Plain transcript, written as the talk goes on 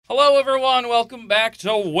Hello, everyone. Welcome back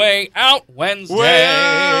to Way Out Wednesday.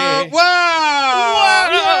 Wow! Whoa!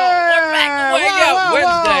 We're back to Way Out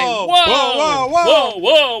Wednesday.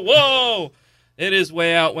 Whoa! It is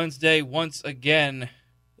Way Out Wednesday once again.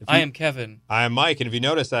 I am Kevin. I am Mike, and if you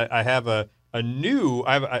notice, I have a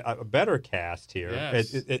better cast here.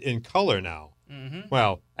 Yes. In color now. Mm-hmm.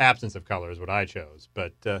 Well, absence of color is what I chose,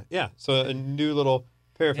 but so a new little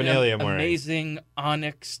paraphernalia I'm wearing. Amazing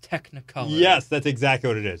Onyx Technicolor. Yes, that's exactly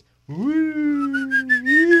what it is.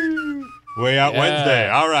 Woo! Way Out Wednesday.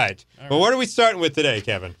 All right. Well, what are we starting with today,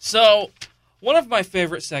 Kevin? So, one of my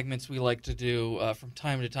favorite segments we like to do from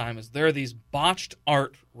time to time is there are these botched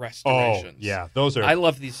art restorations. Oh, yeah. Those are I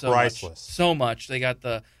love these so priceless. much. So much. They got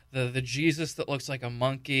the Jesus that looks like a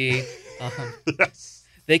monkey. Yes.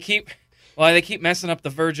 They keep messing up the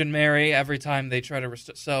Virgin Mary every time they try to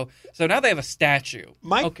restore. So now they have a statue.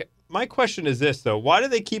 My question is this, though. Why do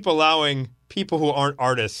they keep allowing people who aren't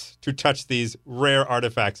artists to touch these rare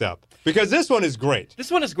artifacts up? Because this one is great. This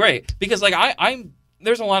one is great because I'm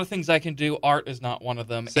there's a lot of things I can do. Art is not one of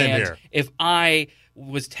them. Same and here. If I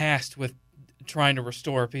was tasked with trying to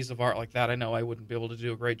restore a piece of art like that, I know I wouldn't be able to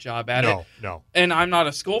do a great job at it. No. And I'm not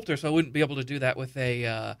a sculptor, so I wouldn't be able to do that with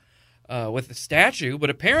a statue. But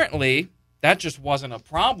apparently, that just wasn't a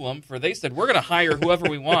problem. They said we're going to hire whoever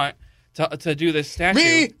we want to do this statue.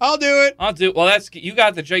 Me, I'll do it. Well, you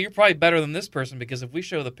got the joke. You're probably better than this person because if we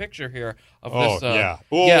show the picture here of this,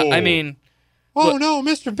 yeah, I mean, oh no,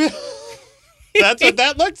 Mr. Bill. That's what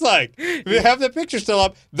that looks like. If you have the picture still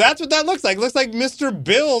up, that's what that looks like. It looks like Mr.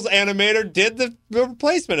 Bill's animator did the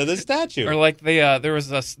replacement of the statue. Or like there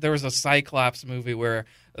was a Cyclops movie where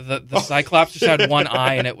the Cyclops just had one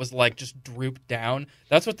eye and it was like just drooped down.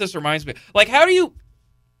 That's what this reminds me of. Like how do you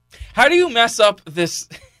mess up this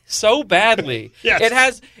so badly? Yes. It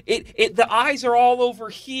has the eyes are all over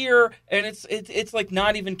here and it's like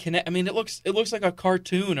not even connect. I mean it looks like a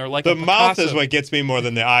cartoon or like the a mouth Picasso. is what gets me more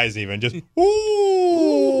than the eyes even. Just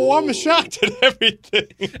ooh, I'm shocked at everything.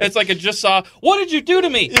 It's like it just saw. What did you do to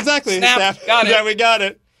me? Exactly. Snap. Got it. Yeah, we got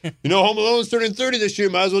it. Home Alone's turning 30 this year.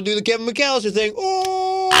 Might as well do the Kevin McAllister thing.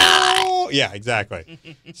 Oh, yeah, exactly.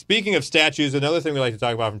 Speaking of statues, another thing we like to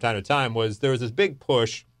talk about from time to time was there was this big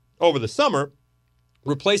push over the summer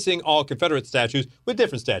replacing all Confederate statues with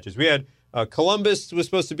different statues. We had Columbus was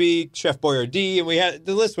supposed to be Chef Boyardee, and we had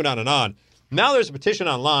the list went on and on. Now there's a petition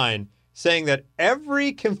online saying that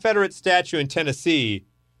every Confederate statue in Tennessee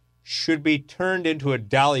should be turned into a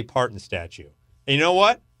Dolly Parton statue. And you know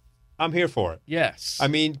what? I'm here for it. Yes. I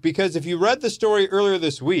mean, because if you read the story earlier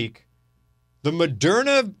this week, the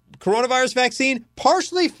Moderna coronavirus vaccine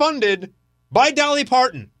partially funded by Dolly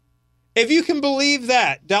Parton. If you can believe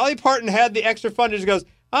that, Dolly Parton had the extra funding. She goes,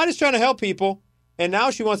 I'm just trying to help people. And now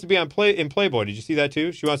she wants to be in Playboy. Did you see that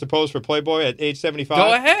too? She wants to pose for Playboy at age 75.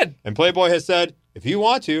 Go ahead. And Playboy has said, if you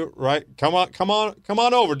want to, right, come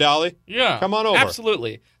on over, Dolly. Yeah. Come on over.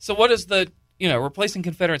 Absolutely. So what is replacing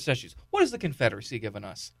Confederate statues? What has the Confederacy given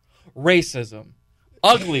us? Racism.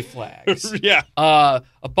 Ugly flags. Yeah. A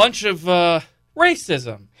bunch of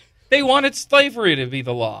racism. They wanted slavery to be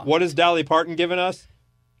the law. What has Dolly Parton given us?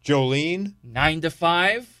 Jolene. 9 to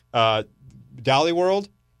 5. Dolly World.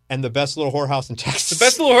 And the best little whorehouse in Texas. The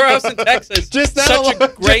best little whorehouse in Texas. Just that Such alone, a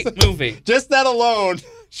great movie. Just that alone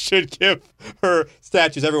should give her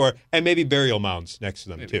statues everywhere. And maybe burial mounds next to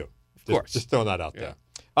them, too. Of course. Just throwing that out there.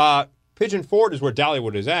 Pigeon Ford is where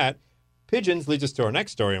Dollywood is at. Pigeons leads us to our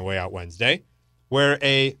next story on Way Out Wednesday, where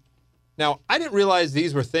now, I didn't realize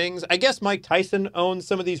these were things. I guess Mike Tyson owns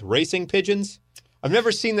some of these racing pigeons. I've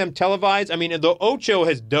never seen them televised. I mean, the Ocho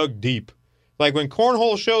has dug deep. Like when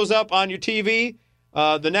cornhole shows up on your TV,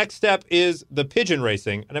 the next step is the pigeon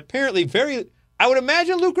racing. And apparently I would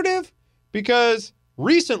imagine lucrative, because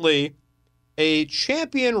recently a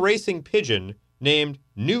champion racing pigeon named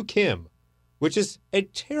New Kim, which is a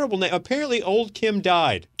terrible name. Apparently old Kim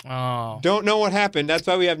died. Oh. Don't know what happened. That's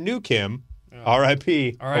why we have New Kim.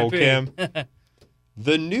 R.I.P. Old Kim.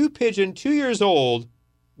 The new pigeon, 2 years old,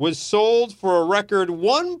 was sold for a record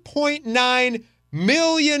 $1.9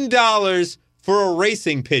 million for a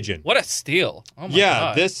racing pigeon. What a steal. Oh, my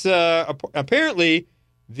God. This apparently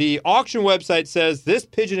the auction website says this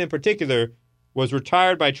pigeon in particular was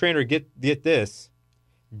retired by trainer, get this,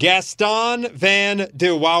 Gaston van de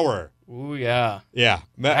Wouwer. Ooh, yeah. Yeah.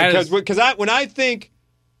 Because when I think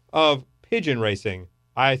of pigeon racing,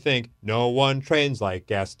 I think no one trains like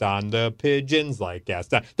Gaston, the pigeons like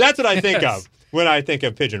Gaston. That's what I think of when I think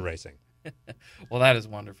of pigeon racing. Well, that is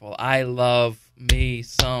wonderful. I love me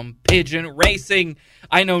some pigeon racing.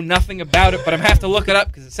 I know nothing about it, but I'm going to have to look it up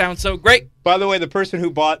because it sounds so great. By the way, the person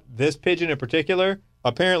who bought this pigeon in particular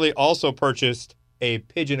apparently also purchased a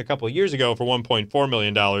pigeon a couple of years ago for $1.4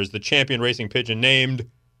 million. The champion racing pigeon named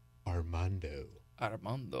Armando.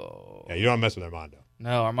 Armando. Yeah, you don't mess with Armando.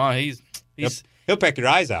 No, Armando, He'll peck your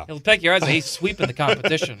eyes out. he'll peck your eyes out. He's sweeping the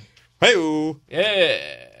competition. Hey-oo.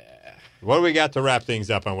 Yeah. What do we got to wrap things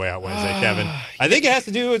up on Way Out Wednesday, Kevin? I think it has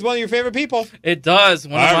to do with one of your favorite people. It does.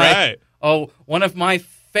 All right. One of my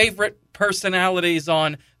favorite personalities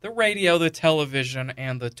on the radio, the television,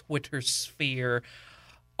 and the Twitter sphere.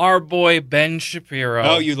 Our boy Ben Shapiro.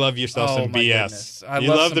 Oh, you love yourself some my BS. goodness. You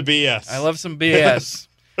love the BS. I love some BS.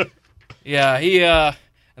 Yeah, he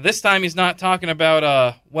this time he's not talking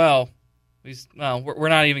about we're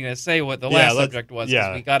not even going to say what the last subject was.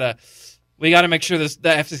 Yeah. We gotta make sure the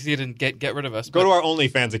FCC didn't get rid of us. Go to our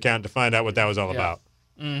OnlyFans account to find out what that was all about.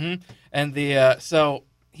 Mm-hmm. And so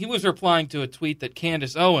he was replying to a tweet that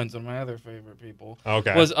Candace Owens, one of my other favorite people,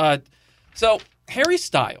 was so Harry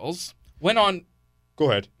Styles went on. Go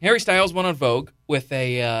ahead. Harry Styles went on Vogue with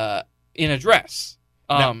in a dress.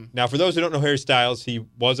 Now, for those who don't know Harry Styles, he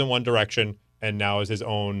was in One Direction and now is his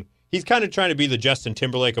own. He's kind of trying to be the Justin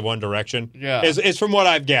Timberlake of One Direction. Yeah. It's from what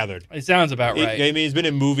I've gathered. It sounds about right. I mean, he's been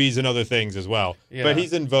in movies and other things as well. Yeah. But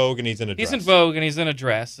he's in Vogue and he's in a dress. He's in Vogue and he's in a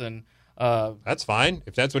dress. And that's fine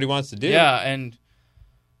if that's what he wants to do. Yeah, and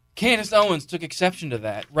Candace Owens took exception to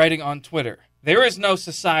that, writing on Twitter, "There is no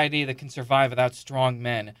society that can survive without strong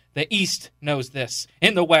men. The East knows this.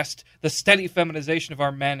 In the West, the steady feminization of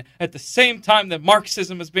our men at the same time that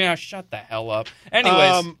Marxism is being..." Shut the hell up.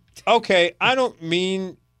 Anyways. Okay, I don't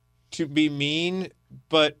mean to be mean,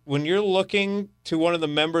 but when you're looking to one of the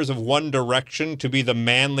members of One Direction to be the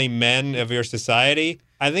manly men of your society,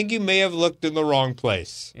 I think you may have looked in the wrong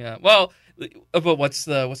place. Yeah, well, but what's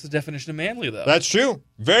the definition of manly, though? That's true.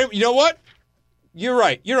 You know what? You're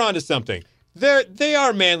right. You're onto something. They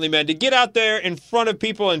are manly men to get out there in front of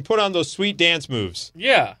people and put on those sweet dance moves.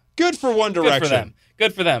 Yeah. Good for One Direction.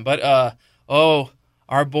 Good for them. But,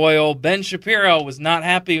 our boy old Ben Shapiro was not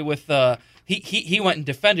happy with... He went and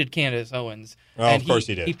defended Candace Owens. Oh, of course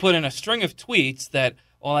he did. He put in a string of tweets that,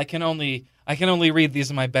 well, I can only read these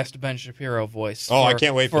in my best Ben Shapiro voice. I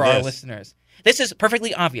can't wait for our this. Listeners. "This is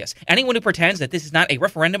perfectly obvious. Anyone who pretends that this is not a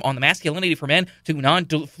referendum on the masculinity for men to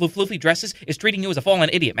non-floofy dresses is treating you as a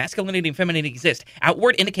fallen idiot. Masculinity and femininity exist.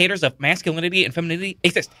 Outward indicators of masculinity and femininity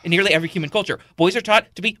exist in nearly every human culture. Boys are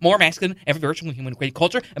taught to be more masculine in every virtual human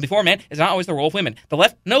culture, and before men is not always the role of women. The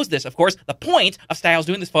left knows this, of course. The point of Styles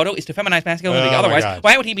doing this photo is to feminize masculinity. Otherwise,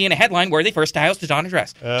 why would he be in a headline worthy for Styles to don a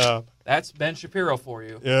dress?" That's Ben Shapiro for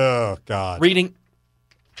you. Oh, God. Reading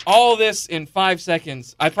all this in 5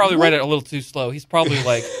 seconds. I probably read it a little too slow. He's probably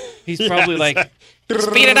like, speed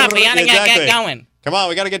it up. We gotta get going. Come on,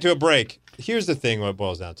 we gotta get to a break. Here's the thing: what it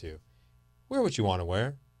boils down to, wear what you want to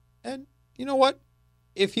wear, and you know what?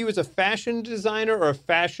 If he was a fashion designer or a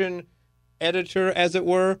fashion editor, as it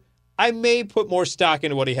were, I may put more stock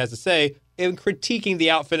into what he has to say in critiquing the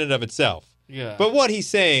outfit in and of itself. Yeah. But what he's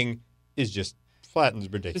saying is just flat and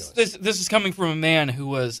ridiculous. This is coming from a man who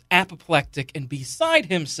was apoplectic and beside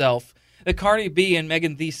himself that Cardi B and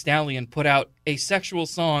Megan Thee Stallion put out a sexual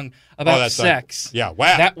song about sex. Yeah,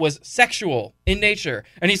 wow. That was sexual in nature.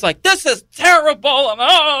 And he's like, "This is terrible, and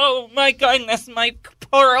oh my goodness, my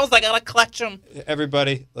pearls, I gotta clutch them."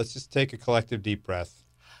 Everybody, let's just take a collective deep breath.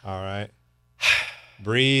 All right?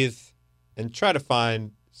 Breathe and try to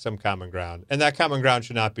find some common ground. And that common ground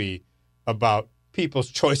should not be about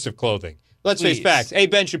people's choice of clothing. Let's face facts. Hey,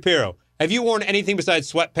 Ben Shapiro, have you worn anything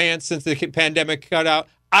besides sweatpants since the pandemic cut out?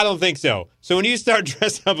 I don't think so. So when you start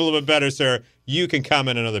dressing up a little bit better, sir, you can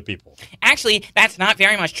comment on other people. Actually, that's not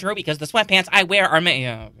very much true because the sweatpants I wear are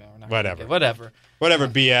Whatever. Whatever,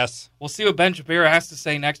 BS. We'll see what Ben Shapiro has to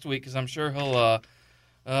say next week because I'm sure he'll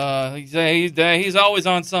he's always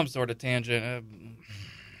on some sort of tangent.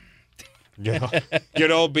 Good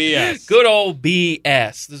old BS. Good old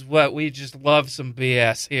BS. This is what we just love, some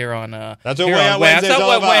BS here on. That's what Way Out Wednesday's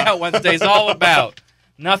all about. Way Out Wednesday's all about.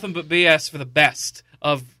 Nothing but BS for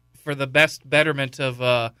the best betterment of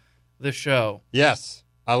the show. Yes,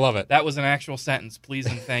 I love it. That was an actual sentence. Please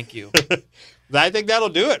and thank you. I think that'll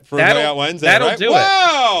do it for Way Out Wednesday. That'll do it.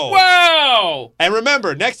 Wow! And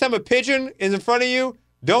remember, next time a pigeon is in front of you,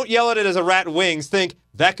 don't yell at it as a rat wings. Think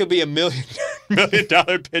that could be $1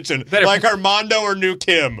 million pigeon, like Armando or New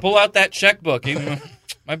Kim. Pull out that checkbook. It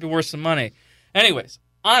might be worth some money. Anyways,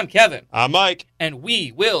 I'm Kevin. I'm Mike. And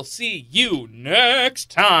we will see you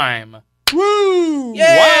next time. Woo!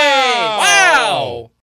 Yay! Wow!